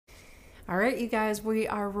All right, you guys, we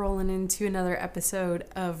are rolling into another episode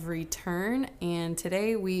of Return, and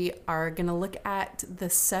today we are going to look at the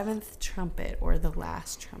seventh trumpet or the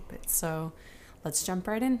last trumpet. So let's jump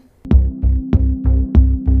right in.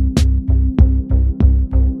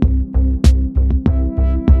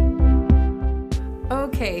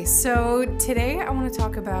 Okay, so today I want to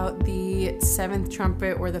talk about the seventh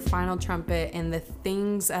trumpet or the final trumpet and the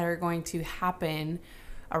things that are going to happen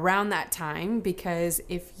around that time, because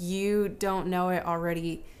if you don't know it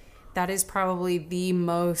already, that is probably the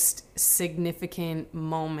most significant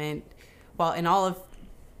moment, well, in all of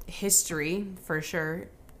history, for sure.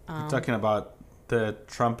 You're talking about the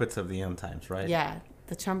trumpets of the end times, right? Yeah,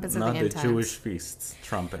 the trumpets of Not the end the times. Jewish feasts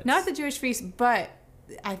trumpets. Not the Jewish feast, but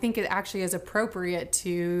I think it actually is appropriate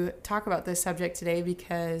to talk about this subject today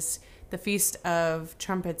because the Feast of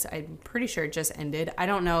Trumpets, I'm pretty sure, just ended. I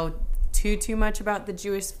don't know too much about the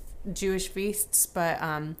Jewish feasts, but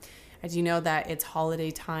I do know that it's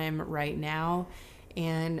holiday time right now.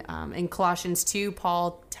 And in Colossians 2,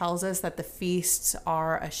 Paul tells us that the feasts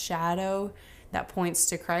are a shadow that points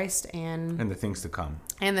to Christ and the things to come.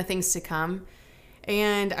 And the things to come.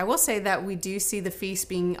 And I will say that we do see the feast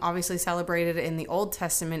being obviously celebrated in the Old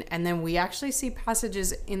Testament, and then we actually see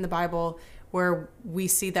passages in the Bible where we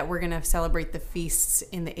see that we're going to celebrate the feasts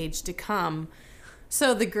in the age to come.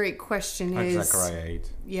 So the great question like is, Zechariah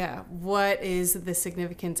 8. Yeah, what is the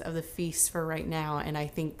significance of the feast for right now? And I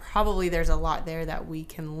think probably there's a lot there that we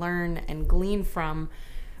can learn and glean from.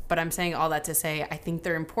 But I'm saying all that to say I think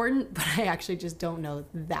they're important, but I actually just don't know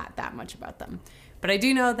that much about them. But I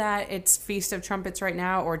do know that it's Feast of Trumpets right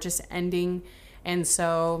now, or just ending. And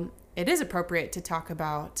so it is appropriate to talk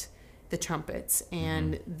about the trumpets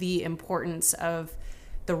and the importance of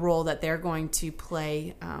the role that they're going to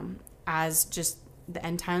play as just the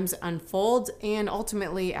end times unfold, and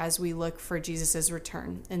ultimately as we look for Jesus's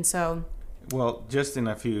return. And so, well, just in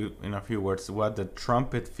a few words, what the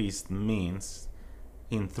trumpet feast means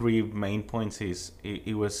in three main points is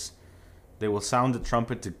it was they will sound the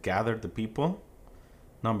trumpet to gather the people.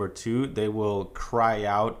 Number 2, they will cry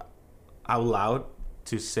out loud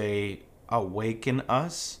to say, awaken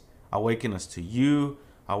us to you,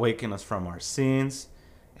 awaken us from our sins,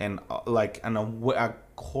 and a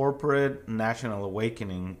corporate national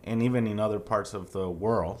awakening, and even in other parts of the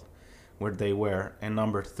world where they were. And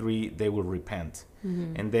number 3, they will repent,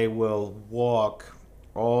 and they will walk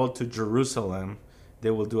all to Jerusalem.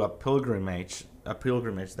 They will do a pilgrimage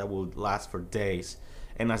that will last for days.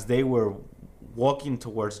 And as they were walking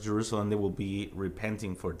towards Jerusalem, they will be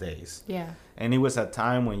repenting for days. yeah. And it was a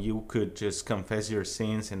time when you could just confess your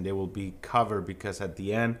sins and they will be covered, because at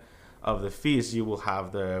the end of the feast you will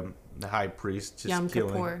have the high priest just Yom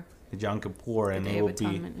killing Kippur. the Yom Kippur, and Day it of will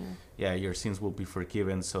Atonement, be your sins will be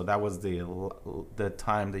forgiven. So that was the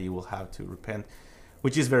time that you will have to repent,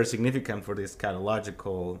 which is very significant for this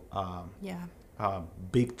eschatological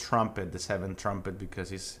big trumpet, the seventh trumpet,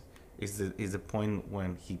 because is the point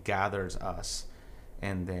when he gathers us,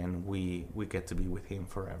 and then we get to be with him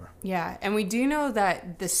forever. Yeah, and we do know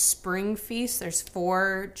that the spring feast, there's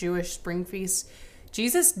 4 Jewish spring feasts.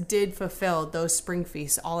 Jesus did fulfill those spring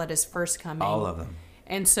feasts all at his first coming. All of them.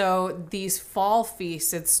 And so these fall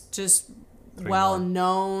feasts, it's just well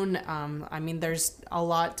known. I mean, there's a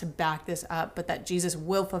lot to back this up, but that Jesus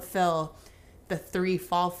will fulfill the 3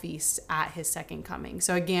 fall feasts at his second coming.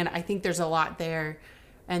 So again, I think there's a lot there,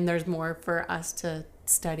 and there's more for us to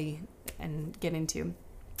study and get into.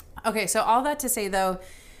 Okay, so all that to say, though,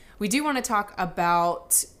 we do want to talk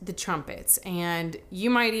about the trumpets. And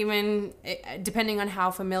you might even, depending on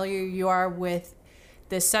how familiar you are with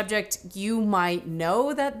this subject, you might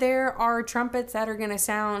know that there are trumpets that are going to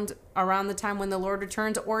sound around the time when the Lord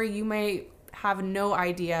returns, or you may have no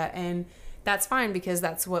idea. And that's fine, because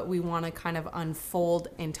that's what we want to kind of unfold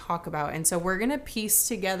and talk about. And so we're going to piece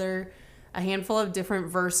together a handful of different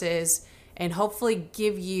verses and hopefully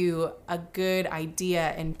give you a good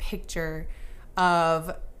idea and picture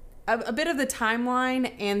of a bit of the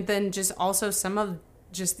timeline, and then just also some of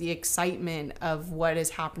just the excitement of what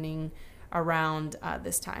is happening around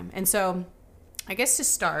this time. And so I guess to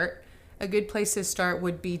start, a good place to start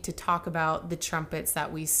would be to talk about the trumpets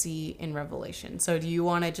that we see in Revelation. So do you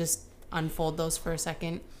want to just unfold those for a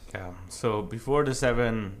second? Yeah. So before the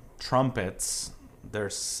 7 trumpets,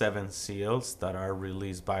 there's 7 seals that are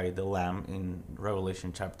released by the Lamb in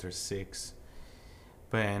Revelation chapter 6.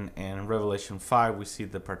 But in Revelation 5, we see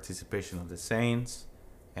the participation of the saints.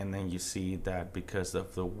 And then you see that because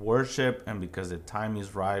of the worship and because the time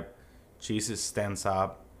is ripe, Jesus stands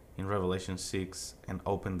up in Revelation 6 and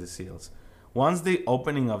opens the seals. Once the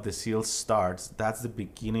opening of the seals starts, that's the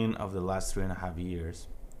beginning of the last 3.5 years.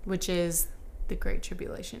 Which is the Great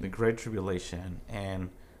Tribulation. The Great Tribulation and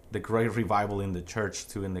the great revival in the church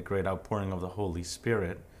too, and the great outpouring of the Holy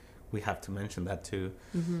Spirit. We have to mention that too.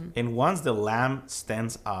 Mm-hmm. And once the Lamb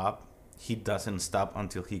stands up, he doesn't stop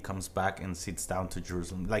until he comes back and sits down to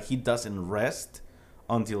Jerusalem. Like, he doesn't rest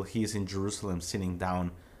until he's in Jerusalem sitting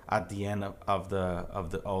down at the end of the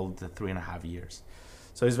 3.5 years.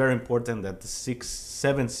 So it's very important that the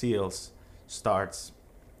 7 seals starts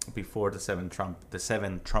before the seven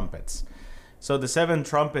trumpets. So the 7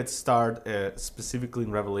 trumpets start specifically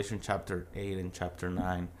in Revelation chapter 8 and chapter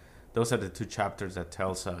 9. Those are the 2 chapters that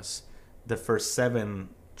tells us the first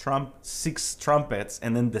 6 trumpets,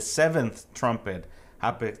 and then the 7th trumpet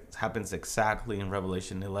happens exactly in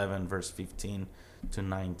Revelation 11 verse 15 to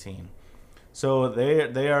 19. So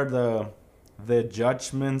they are the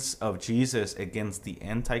judgments of Jesus against the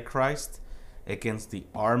Antichrist, against the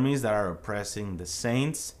armies that are oppressing the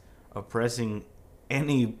saints, oppressing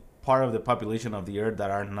any part of the population of the earth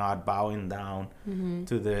that are not bowing down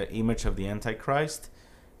to the image of the Antichrist,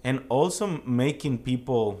 and also making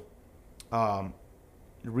people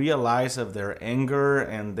realize of their anger,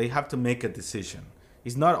 and they have to make a decision.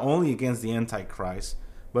 It's not only against the Antichrist,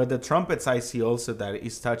 but the trumpets I see also that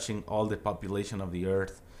is touching all the population of the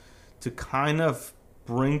earth to kind of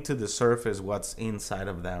bring to the surface what's inside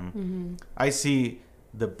of them. Mm-hmm. I see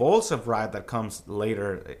the bowls of wrath that comes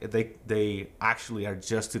later, they actually are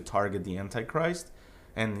just to target the Antichrist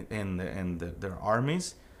and their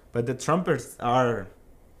armies. But the trumpets are,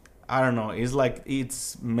 I don't know, it's like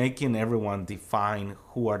it's making everyone define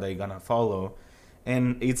who are they gonna follow.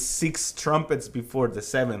 And it's 6 trumpets before the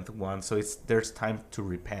 7th one, so there's time to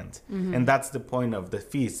repent. Mm-hmm. And that's the point of the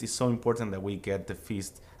feast. It's so important that we get the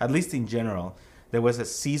feast, at least in general. There was a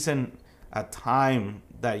season, a time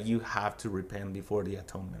that you have to repent before the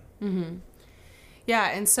atonement. Mm-hmm.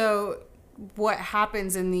 Yeah, and so what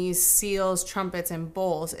happens in these seals, trumpets, and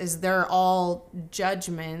bowls is they're all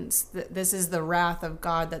judgments. This is the wrath of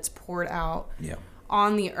God that's poured out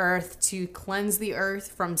on the earth to cleanse the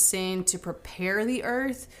earth from sin, to prepare the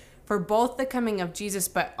earth for both the coming of Jesus,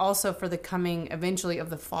 but also for the coming eventually of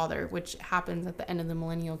the Father, which happens at the end of the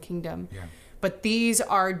millennial kingdom. Yeah. But these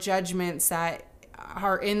are judgments that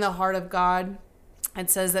are in the heart of God. It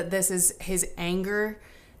says that this is his anger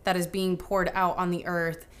that is being poured out on the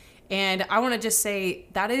earth. And I want to just say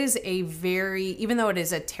that is a very, even though it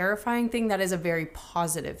is a terrifying thing, that is a very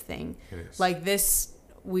positive thing. It is. Like this,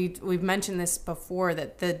 we've mentioned this before,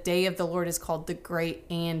 that the day of the Lord is called the great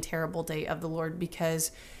and terrible day of the Lord,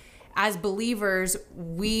 because as believers,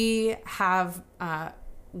 we have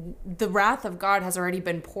the wrath of God has already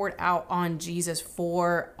been poured out on Jesus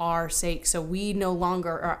for our sake. So we no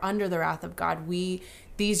longer are under the wrath of God.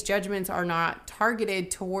 These judgments are not targeted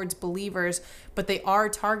towards believers, but they are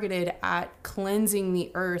targeted at cleansing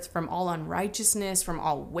the earth from all unrighteousness, from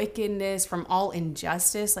all wickedness, from all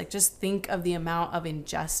injustice. Like, just think of the amount of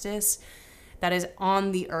injustice that is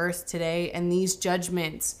on the earth today. And these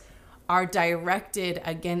judgments are directed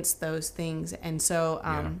against those things. And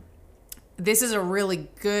so, this is a really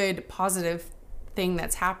good, positive thing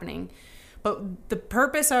that's happening. But the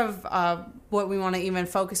purpose of what we want to even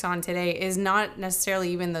focus on today is not necessarily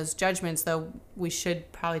even those judgments, though we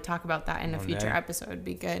should probably talk about that in a future episode.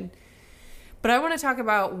 Be good. But I want to talk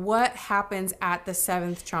about what happens at the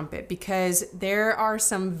 7th trumpet, because there are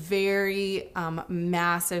some very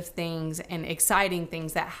massive things and exciting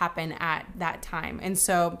things that happen at that time. And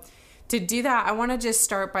so to do that, I want to just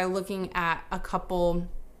start by looking at a couple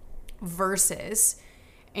verses.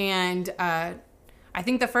 And I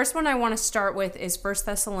think the first one I want to start with is 1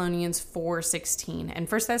 Thessalonians 4:16. And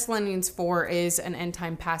 1 Thessalonians 4 is an end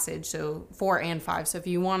time passage, so 4 and 5. So if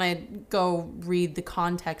you want to go read the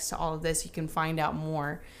context to all of this, you can find out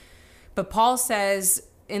more. But Paul says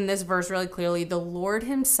in this verse really clearly, the Lord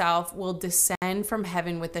himself will descend from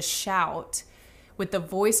heaven with a shout, with the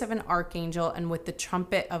voice of an archangel, and with the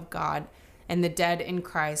trumpet of God, and the dead in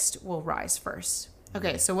Christ will rise first.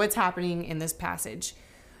 Okay, so what's happening in this passage?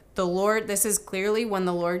 The Lord, this is clearly when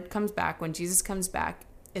the Lord comes back, when Jesus comes back.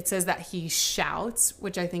 It says that he shouts,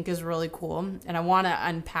 which I think is really cool. And I want to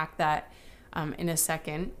unpack that in a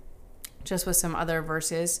second, just with some other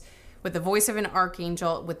verses. With the voice of an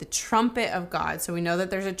archangel, with the trumpet of God. So we know that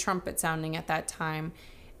there's a trumpet sounding at that time.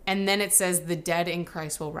 And then it says the dead in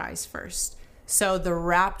Christ will rise first. So the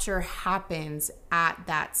rapture happens at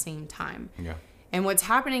that same time. Yeah. And what's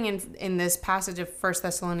happening in this passage of 1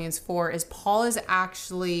 Thessalonians 4 is Paul is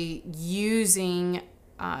actually using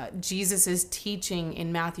Jesus's teaching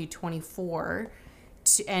in Matthew 24,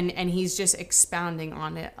 and he's just expounding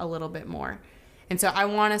on it a little bit more. And so I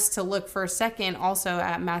want us to look for a second also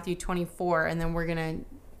at Matthew 24, and then we're going to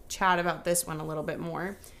chat about this one a little bit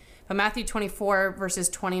more. But Matthew 24, verses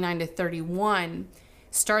 29 to 31,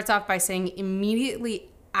 starts off by saying, immediately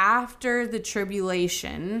after the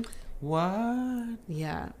tribulation. What?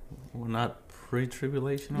 Yeah. Well, not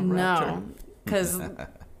pre-tribulation or rapture? No, because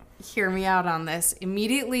hear me out on this.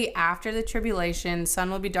 Immediately after the tribulation,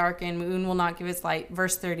 sun will be darkened, moon will not give its light.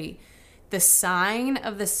 Verse 30, the sign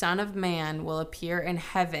of the Son of Man will appear in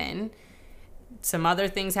heaven. Some other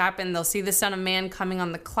things happen. They'll see the Son of Man coming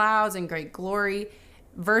on the clouds in great glory.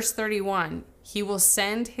 Verse 31, he will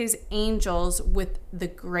send his angels with the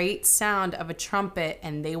great sound of a trumpet,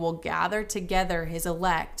 and they will gather together his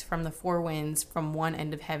elect from the four winds, from one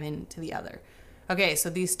end of heaven to the other. Okay, so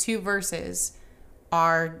these two verses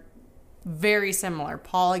are very similar.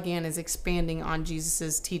 Paul, again, is expanding on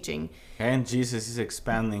Jesus's teaching. And Jesus is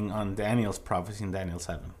expanding on Daniel's prophecy in Daniel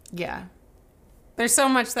 7. Yeah. There's so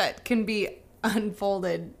much that can be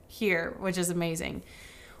unfolded here, which is amazing.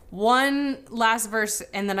 One last verse,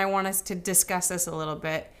 and then I want us to discuss this a little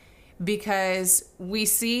bit, because we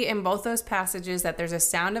see in both those passages that there's a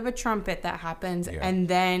sound of a trumpet that happens, and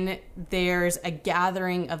then there's a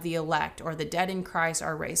gathering of the elect, or the dead in Christ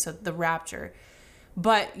are raised, so the rapture.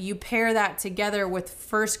 But you pair that together with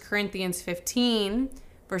 1 Corinthians 15,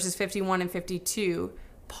 verses 51 and 52.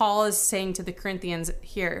 Paul is saying to the Corinthians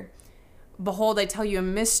here, behold, I tell you a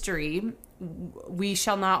mystery. We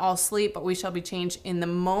shall not all sleep, but we shall be changed in the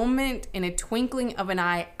moment, in a twinkling of an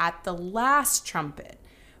eye, at the last trumpet.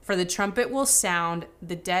 For the trumpet will sound,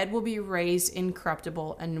 the dead will be raised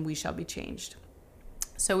incorruptible, and we shall be changed.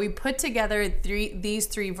 So we put together these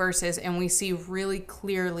three verses, and we see really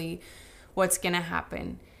clearly what's going to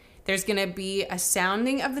happen. There's going to be a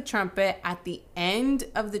sounding of the trumpet at the end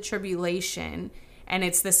of the tribulation, and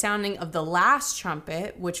it's the sounding of the last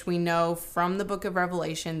trumpet, which we know from the book of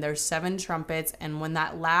Revelation. There's 7 trumpets, and when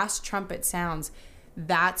that last trumpet sounds,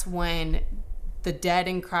 that's when the dead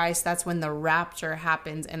in Christ, that's when the rapture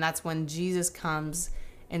happens, and that's when Jesus comes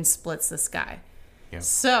and splits the sky. Yeah.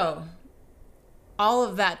 So, all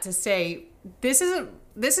of that to say, this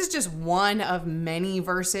is just one of many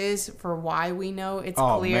verses for why we know it's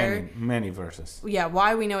clear. Many verses. Yeah,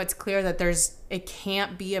 why we know it's clear that it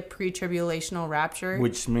can't be a pre-tribulational rapture.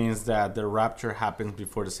 Which means that the rapture happens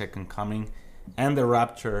before the second coming, and the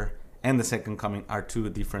rapture and the second coming are two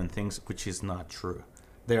different things, which is not true.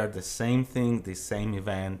 They are the same thing, the same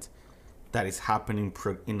event that is happening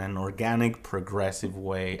in an organic, progressive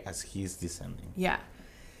way as he's descending. Yeah.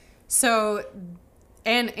 So...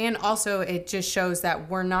 And also it just shows that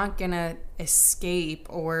we're not going to escape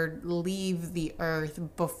or leave the earth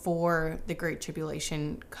before the Great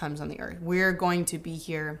Tribulation comes on the earth. We're going to be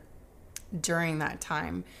here during that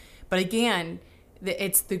time. But again,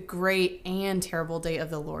 it's the great and terrible day of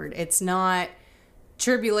the Lord. It's not,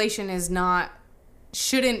 tribulation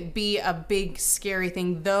shouldn't be a big scary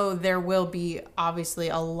thing, though there will be obviously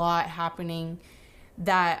a lot happening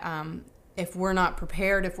that, if we're not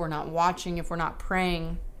prepared, if we're not watching, if we're not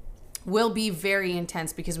praying, will be very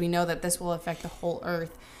intense, because we know that this will affect the whole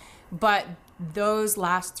earth. But those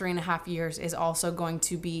last 3.5 years is also going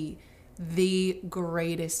to be the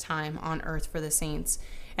greatest time on earth for the saints.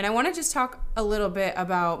 And I want to just talk a little bit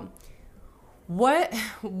about what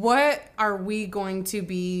are we going to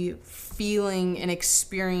be feeling and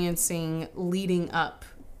experiencing leading up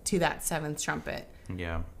to that 7th trumpet.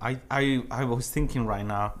 Yeah, I was thinking right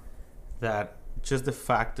now that just the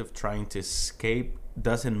fact of trying to escape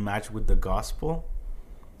doesn't match with the gospel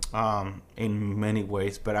in many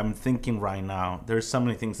ways. But I'm thinking right now, there's so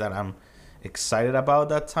many things that I'm excited about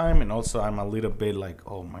that time, and also I'm a little bit like,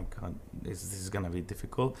 oh my God, this is going to be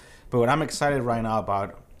difficult. But what I'm excited right now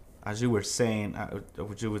about, as you were saying,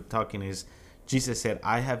 what you were talking is, Jesus said,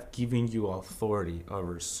 I have given you authority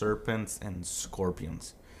over serpents and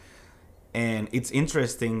scorpions. And it's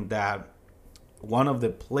interesting that one of the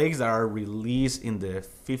plagues that are released in the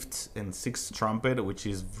 5th and 6th trumpet, which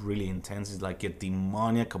is really intense, is like a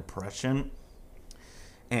demoniac oppression.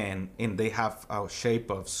 And they have a shape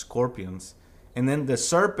of scorpions. And then the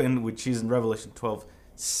serpent, which is in Revelation 12,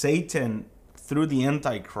 Satan, through the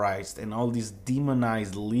Antichrist and all these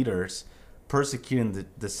demonized leaders persecuting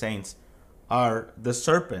the saints, are the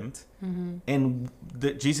serpent. Mm-hmm. And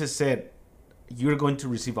Jesus said, you're going to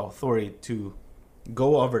receive authority to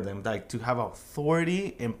go over them, like to have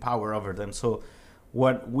authority and power over them. So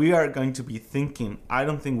what we are going to be thinking, I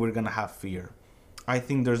don't think we're going to have fear. I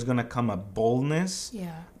think there's going to come a boldness,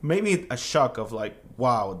 maybe a shock of like,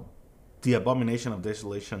 wow, the abomination of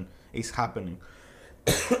desolation is happening.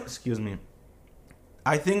 Excuse me.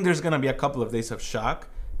 I think there's going to be a couple of days of shock,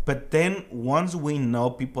 but then once we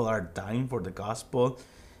know people are dying for the gospel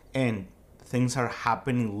and things are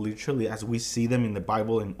happening literally as we see them in the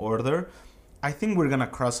Bible in order, I think we're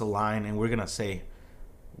gonna cross a line and we're gonna say,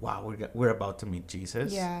 wow, we're about to meet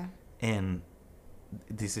Jesus. Yeah. And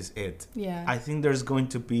this is it. Yeah. I think there's going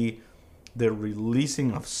to be the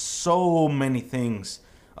releasing of so many things,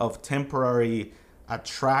 of temporary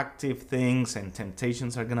attractive things, and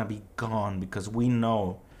temptations are gonna be gone, because we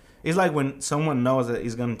know. It's like when someone knows that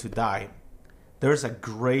he's going to die, there's a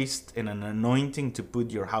grace and an anointing to put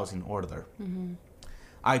your house in order. Mm-hmm.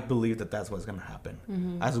 I believe that that's what's going to happen.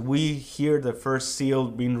 Mm-hmm. As we hear the first seal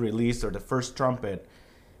being released, or the first trumpet,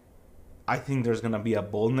 I think there's going to be a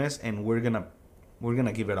boldness, and we're going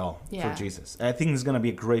to give it all for Jesus. I think it's going to be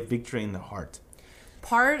a great victory in the heart.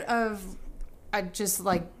 Part of just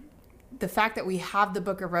like the fact that we have the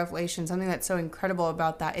book of Revelation, something that's so incredible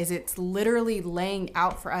about that is it's literally laying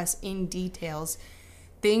out for us in details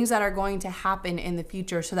things that are going to happen in the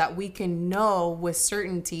future, so that we can know with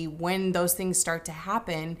certainty when those things start to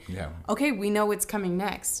happen. Yeah. Okay, we know what's coming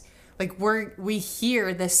next. Like we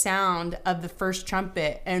hear the sound of the first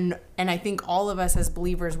trumpet, and I think all of us as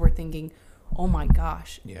believers were thinking, oh my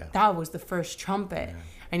gosh, that was the first trumpet. Yeah.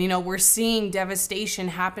 And we're seeing devastation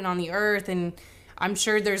happen on the earth, and I'm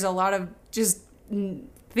sure there's a lot of just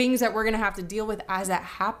things that we're going to have to deal with as that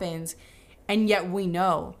happens. And yet we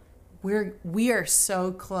know we are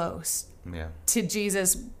so close to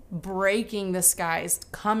Jesus breaking the skies,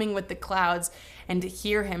 coming with the clouds, and to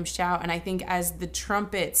hear him shout. And I think as the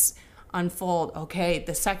trumpets unfold, okay,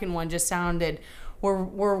 the second one just sounded.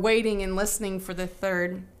 We're waiting and listening for the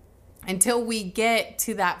third until we get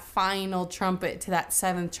to that final trumpet, to that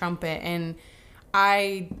seventh trumpet. And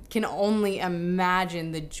I can only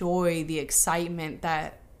imagine the joy, the excitement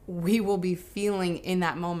that we will be feeling in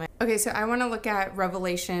that moment. Okay, so I want to look at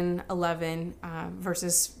Revelation 11,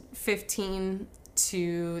 verses 15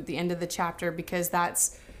 to the end of the chapter, because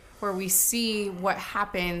that's where we see what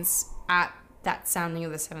happens at that sounding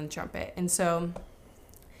of the seventh trumpet. And so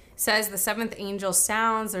it says the seventh angel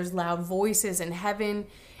sounds, there's loud voices in heaven.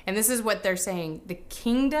 And this is what they're saying. The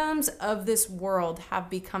kingdoms of this world have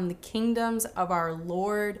become the kingdoms of our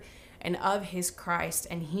Lord and of his Christ,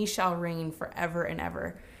 and he shall reign forever and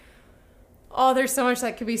ever. Oh, there's so much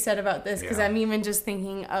that could be said about this, because I'm even just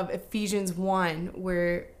thinking of Ephesians 1,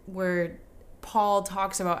 where Paul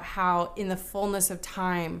talks about how in the fullness of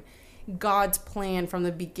time, God's plan from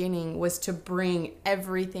the beginning was to bring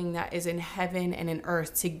everything that is in heaven and in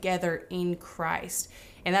earth together in Christ.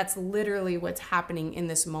 And that's literally what's happening in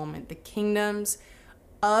this moment. The kingdoms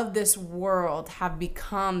of this world have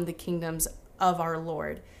become the kingdoms of our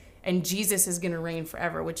Lord. And Jesus is going to reign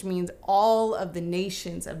forever, which means all of the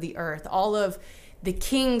nations of the earth, all of the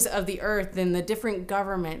kings of the earth and the different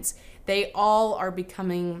governments, they all are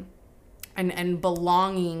becoming and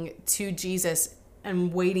belonging to Jesus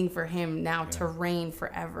and waiting for him now to reign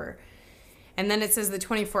forever. And then it says the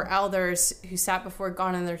 24 elders who sat before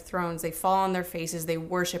God on their thrones, they fall on their faces, they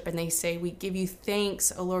worship, and they say, we give you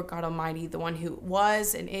thanks, O Lord God Almighty, the one who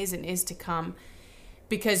was and is to come,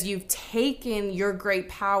 because you've taken your great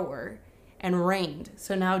power and reigned.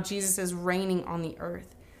 So now Jesus is reigning on the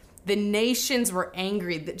earth. The nations were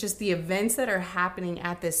angry. That just the events that are happening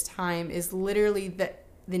at this time is literally that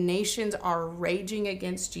the nations are raging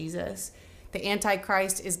against Jesus. The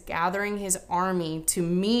Antichrist is gathering his army to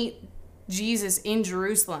meet Jesus in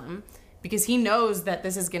Jerusalem because he knows that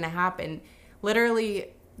this is going to happen. Literally,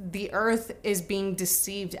 the earth is being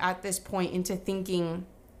deceived at this point into thinking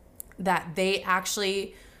that they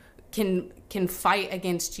actually can fight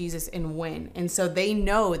against Jesus and win. And so they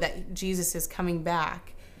know that Jesus is coming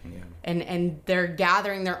back. Yeah. And they're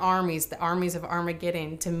gathering their armies, the armies of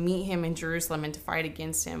Armageddon, to meet him in Jerusalem and to fight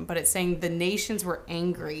against him. But it's saying the nations were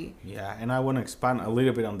angry. Yeah, and I want to expand a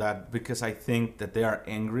little bit on that, because I think that they are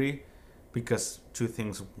angry because two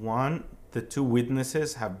things. One, the two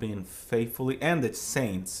witnesses have been faithfully, and the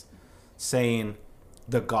saints, saying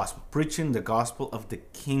the gospel, preaching the gospel of the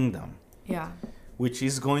kingdom. Yeah. Which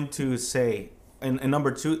is going to say, and number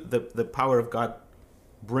two, the power of God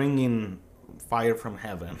bringing fire from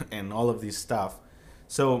heaven and all of this stuff.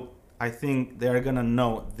 So I think they're gonna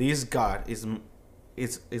know this God is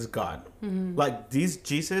God. Mm-hmm. Like, this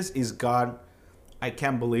Jesus is God. I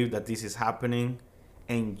can't believe that this is happening,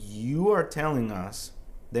 and you are telling us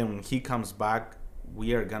that when he comes back,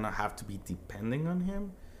 we are gonna have to be depending on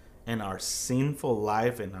him, and our sinful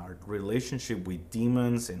life and our relationship with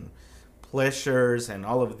demons and pleasures and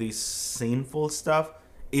all of this sinful stuff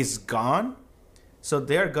is gone. So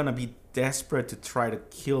they're gonna be desperate to try to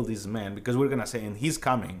kill this man, because we're gonna say, and he's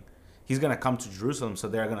coming, he's gonna come to Jerusalem. So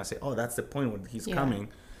they're gonna say, oh, that's the point when he's coming.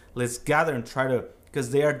 Let's gather and try to,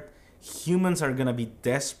 because humans are gonna be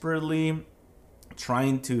desperately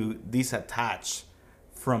trying to disattach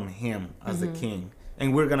from him as the king.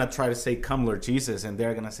 And we're gonna try to say, "Come, Lord Jesus," and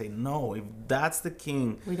they're gonna say, "No, if that's the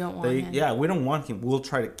king, we don't want him. Yeah, we don't want him. We'll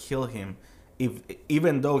try to kill him,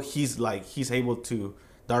 even though he's able to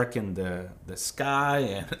darken the sky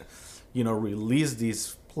and release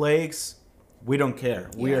these plagues. We don't care.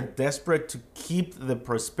 Yeah. We are desperate to keep the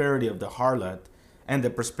prosperity of the harlot and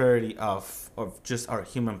the prosperity of just our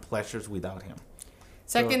human pleasures without him."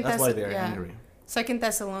 That's why they're angry. 2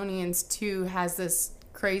 Thessalonians 2 has this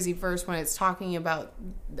crazy verse when it's talking about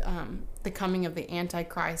the coming of the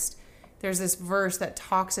Antichrist. There's this verse that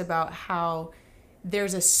talks about how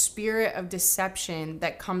there's a spirit of deception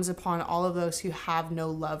that comes upon all of those who have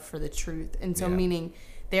no love for the truth. And so meaning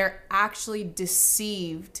they're actually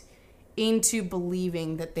deceived into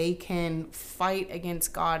believing that they can fight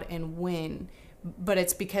against God and win, but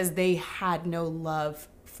it's because they had no love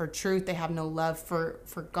for truth. They have no love for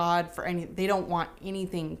God, they don't want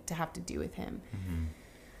anything to have to do with him.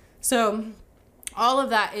 So all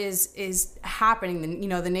of that is happening.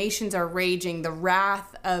 The nations are raging. The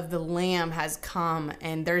wrath of the Lamb has come.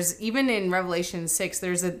 And there's, even in Revelation 6,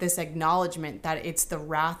 there's this acknowledgement that it's the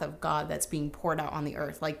wrath of God that's being poured out on the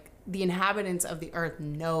earth. Like, the inhabitants of the earth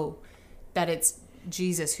know that it's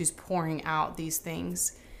Jesus who's pouring out these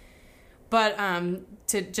things. But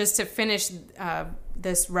to finish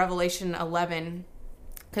this Revelation 11,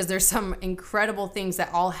 because there's some incredible things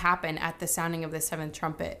that all happen at the sounding of the seventh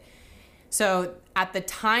trumpet. So at the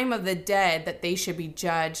time of the dead, that they should be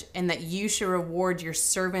judged, and that you should reward your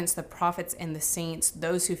servants, the prophets and the saints,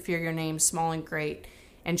 those who fear your name, small and great,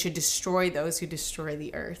 and should destroy those who destroy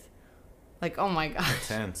the earth. Like, oh my gosh.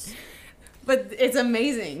 Intense. But it's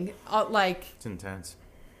amazing. It's intense.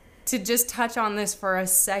 To just touch on this for a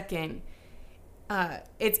second,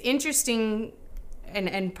 it's interesting.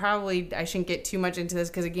 And probably I shouldn't get too much into this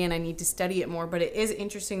because, again, I need to study it more. But it is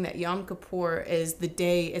interesting that Yom Kippur is the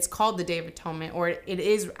day, it's called the Day of Atonement, or it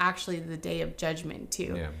is actually the Day of Judgment,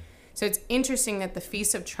 too. Yeah. So it's interesting that the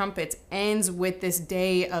Feast of Trumpets ends with this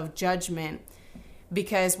Day of Judgment,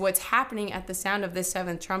 because what's happening at the sound of this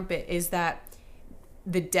seventh trumpet is that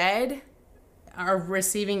the dead are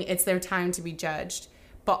receiving, it's their time to be judged.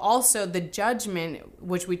 But also the judgment,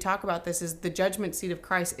 which we talk about this, is the judgment seat of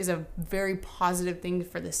Christ, is a very positive thing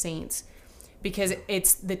for the saints, because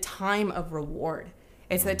it's the time of reward.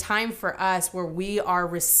 It's the time for us where we are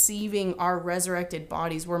receiving our resurrected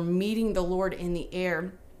bodies. We're meeting the Lord in the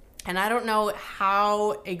air. And I don't know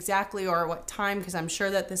how exactly or what time, because I'm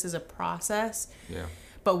sure that this is a process. Yeah.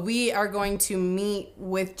 But we are going to meet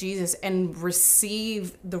with Jesus and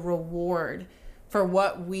receive the reward for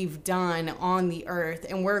what we've done on the earth.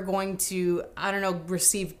 And we're going to,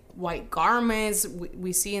 receive white garments.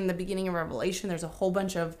 We see in the beginning of Revelation, there's a whole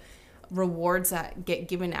bunch of rewards that get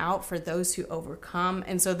given out for those who overcome.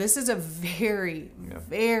 And so this is a very,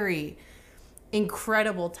 very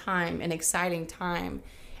incredible time, an exciting time.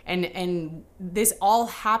 And this all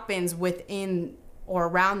happens within or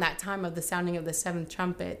around that time of the sounding of the seventh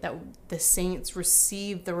trumpet, that the saints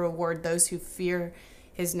receive the reward, those who fear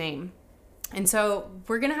his name. And so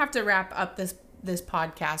we're going to have to wrap up this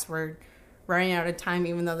podcast. We're running out of time,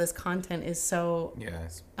 even though this content is so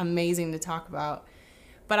amazing to talk about.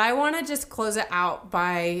 But I want to just close it out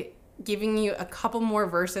by giving you a couple more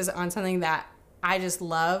verses on something that I just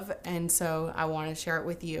love. And so I want to share it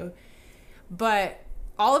with you. But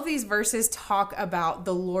all of these verses talk about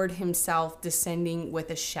the Lord himself descending with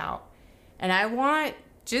a shout. And I want,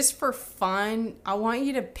 just for fun, I want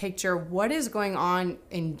you to picture what is going on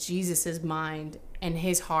in Jesus's mind and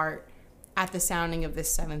his heart at the sounding of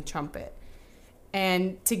this seventh trumpet.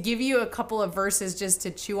 And to give you a couple of verses just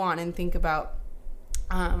to chew on and think about,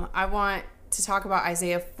 I want to talk about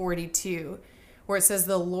Isaiah 42, where it says,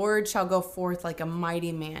 "The Lord shall go forth like a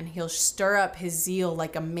mighty man. He'll stir up his zeal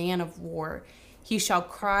like a man of war. He shall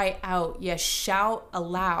cry out, yes, shout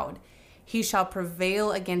aloud. He shall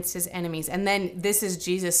prevail against his enemies." And then this is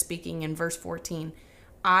Jesus speaking in verse 14.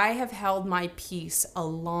 "I have held my peace a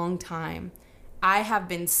long time. I have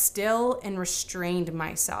been still and restrained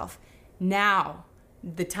myself. Now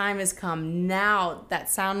the time has come." Now, that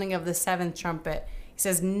sounding of the seventh trumpet, he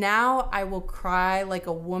says, "Now I will cry like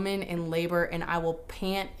a woman in labor, and I will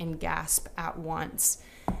pant and gasp at once."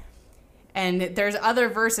 And there's other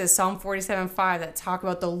verses, Psalm 47:5, that talk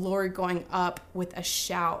about the Lord going up with a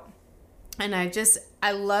shout. And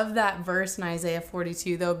I love that verse in Isaiah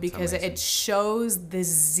 42, though, because it shows the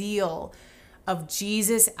zeal of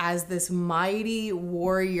Jesus as this mighty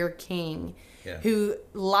warrior king who,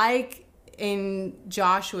 like in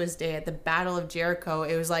Joshua's day at the Battle of Jericho,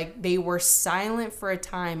 it was like they were silent for a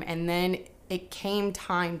time, and then it came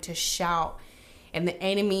time to shout. and the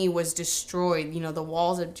enemy was destroyed. You know, the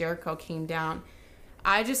walls of Jericho came down.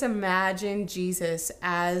 I just imagine Jesus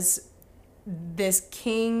as this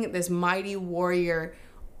king, this mighty warrior,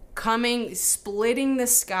 coming, splitting the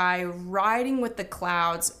sky, riding with the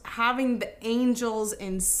clouds, having the angels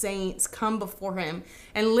and saints come before him.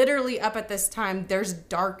 And literally up at this time, there's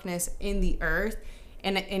darkness in the earth.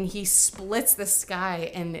 And he splits the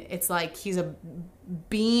sky, and it's like he's a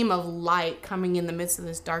beam of light coming in the midst of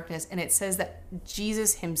this darkness. And it says that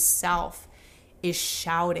Jesus himself is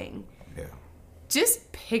shouting. Yeah.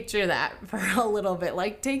 Just picture that for a little bit.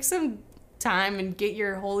 Like, take some time and get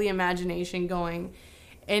your holy imagination going.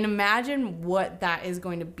 And imagine what that is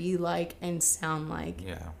going to be like and sound like.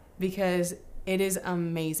 Yeah. Because it is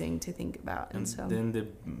amazing to think about. And so then the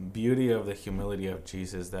beauty of the humility of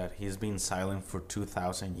Jesus, that he's been silent for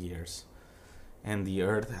 2,000 years. And the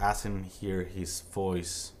earth hasn't heard his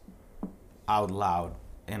voice out loud.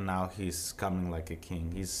 And now he's coming like a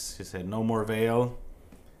king. He said, no more veil.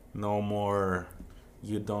 No more,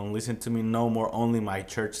 you don't listen to me. No more, only my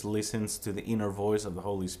church listens to the inner voice of the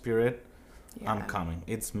Holy Spirit. Yeah. I'm coming.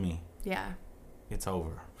 It's me. Yeah. It's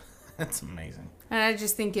over. It's amazing. And I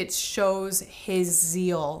just think it shows his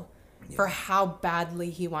zeal for how badly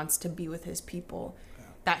he wants to be with his people. Yeah.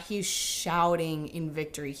 That he's shouting in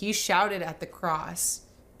victory. He shouted at the cross,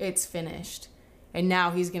 it's finished. And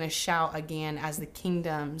now he's going to shout again as the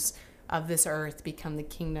kingdoms of this earth become the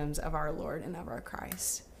kingdoms of our Lord and of our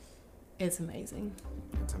Christ. It's amazing.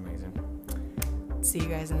 It's amazing. See you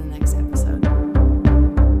guys in the next episode.